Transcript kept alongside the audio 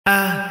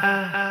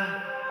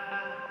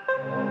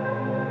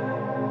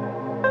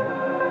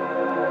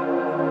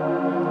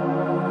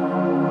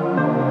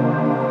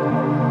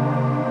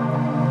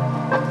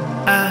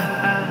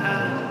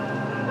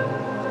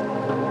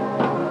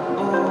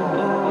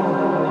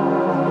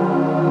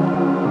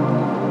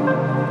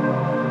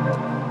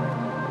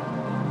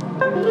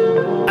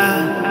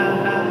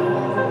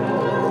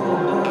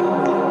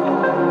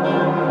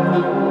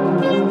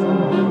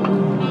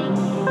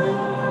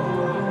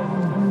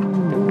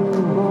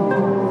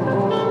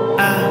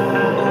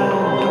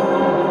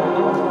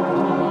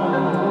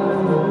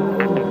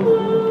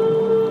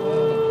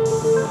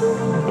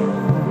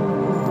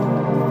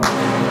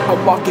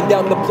walking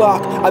down the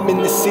block, I'm in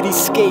the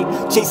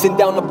cityscape, chasing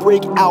down a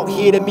break, out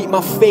here to meet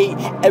my fate.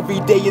 Every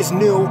day is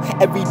new,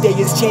 every day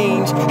is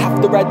change.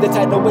 Have to ride the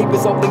tidal wave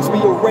as all things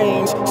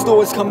rearrange.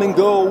 Stores come and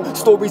go,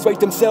 stories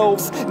write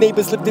themselves.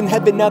 Neighbors lived in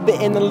heaven, now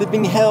they're in a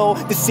living hell.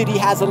 The city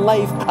has a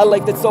life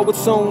that's all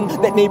its own.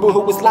 That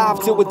neighborhood was live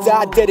till it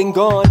died, dead and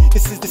gone.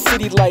 This is the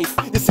city life,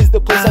 this is the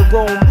place I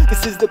roam.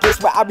 This is the place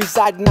where I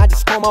reside and I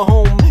just call my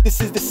home. This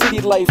is the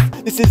city life,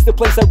 this is the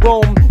place I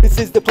roam. This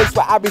is the place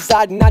where I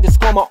reside and I just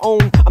call my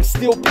own. I'm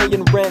still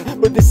paying rent,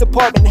 but this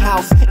apartment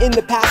house. In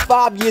the past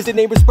 5 years the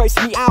neighbors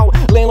priced me out.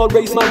 Landlord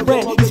raised my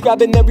rent, he's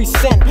grabbing every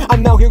cent.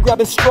 I'm out here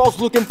grabbing straws,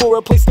 looking for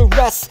a place to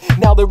rest.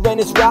 Now the rent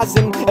is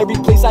rising, every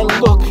place I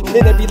look,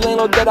 and every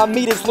landlord that I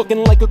meet is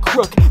looking like a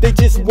crook. They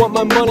just want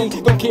my money,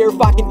 don't care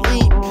if I can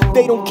eat.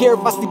 They don't care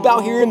if I sleep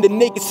out here in the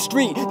naked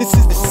street. This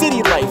is the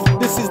city life,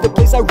 this is the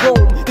place I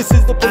roam. This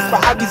is the place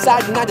where I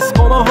reside and I just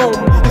call my home.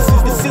 This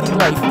is the city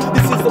life,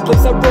 this is the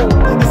place I roam.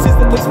 This is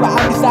the place where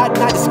I reside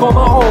and I just call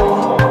my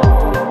home.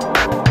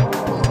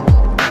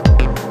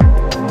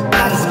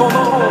 I just call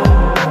my home.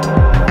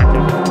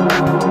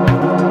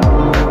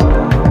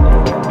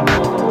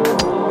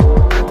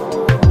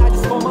 I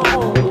just call my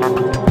home.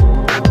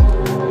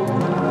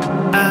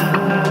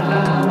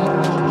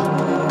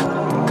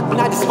 And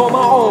I just call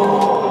my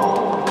home.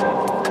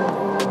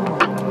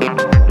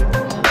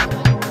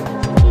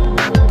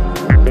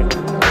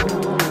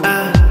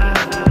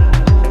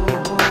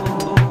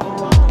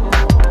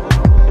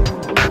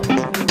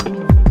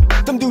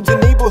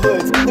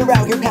 They're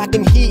out here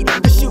packing heat.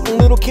 They're shooting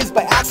little kids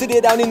by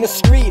accident out in the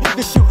street.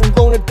 They're shooting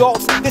grown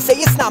adults. They say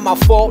it's not my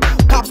fault.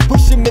 Cops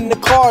push them in the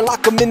car,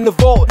 lock them in the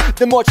vault.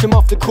 Then march them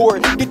off the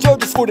court, get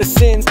charges for the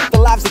sins. The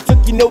lives they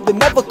took, you know they're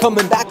never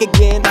coming back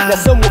again. Now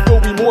some will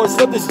feel remorse,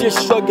 others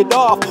just shrug it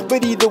off.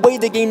 But either way,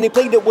 the game they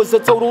played, it was a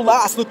total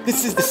loss. Look,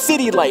 this is the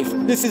city life.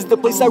 This is the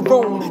place I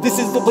roam. This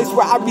is the place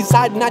where I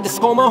reside and I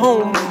just call my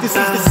home. This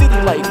is the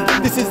city life.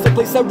 This is the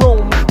place I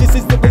roam. This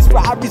is the place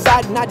where I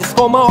reside and I just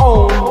call my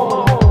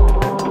home.